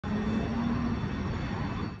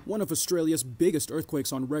One of Australia's biggest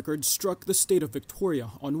earthquakes on record struck the state of Victoria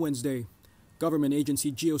on Wednesday. Government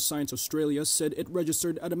agency Geoscience Australia said it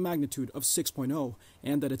registered at a magnitude of 6.0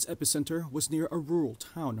 and that its epicenter was near a rural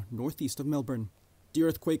town northeast of Melbourne. The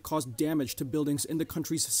earthquake caused damage to buildings in the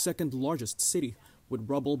country's second largest city, with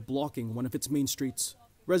rubble blocking one of its main streets.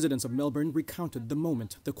 Residents of Melbourne recounted the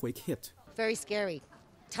moment the quake hit. Very scary.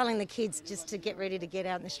 Telling the kids just to get ready to get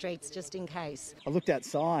out in the streets just in case. I looked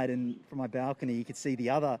outside and from my balcony you could see the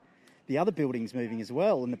other buildings moving as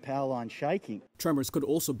well and the power line shaking. Tremors could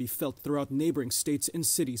also be felt throughout neighbouring states in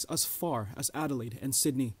cities as far as Adelaide and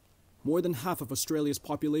Sydney. More than half of Australia's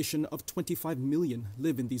population of 25 million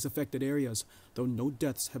live in these affected areas, though no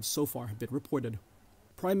deaths have so far been reported.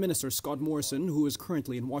 Prime Minister Scott Morrison, who is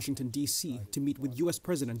currently in Washington, D.C. to meet with U.S.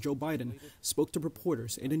 President Joe Biden, spoke to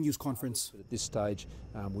reporters in a news conference. At this stage,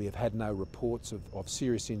 we have had no reports of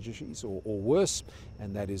serious injuries or worse,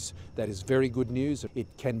 and that is very good news. It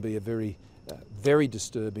can be a very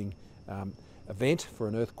disturbing event for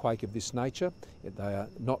an earthquake of this nature. They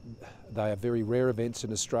are very rare events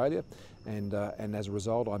in Australia, and as a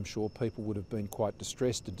result, I'm sure people would have been quite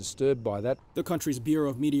distressed and disturbed by that. The country's Bureau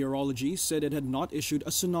of Meteorology said it had not issued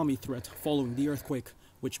a tsunami threat following the earthquake,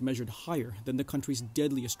 which measured higher than the country's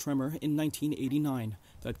deadliest tremor in 1989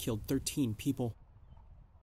 that killed 13 people.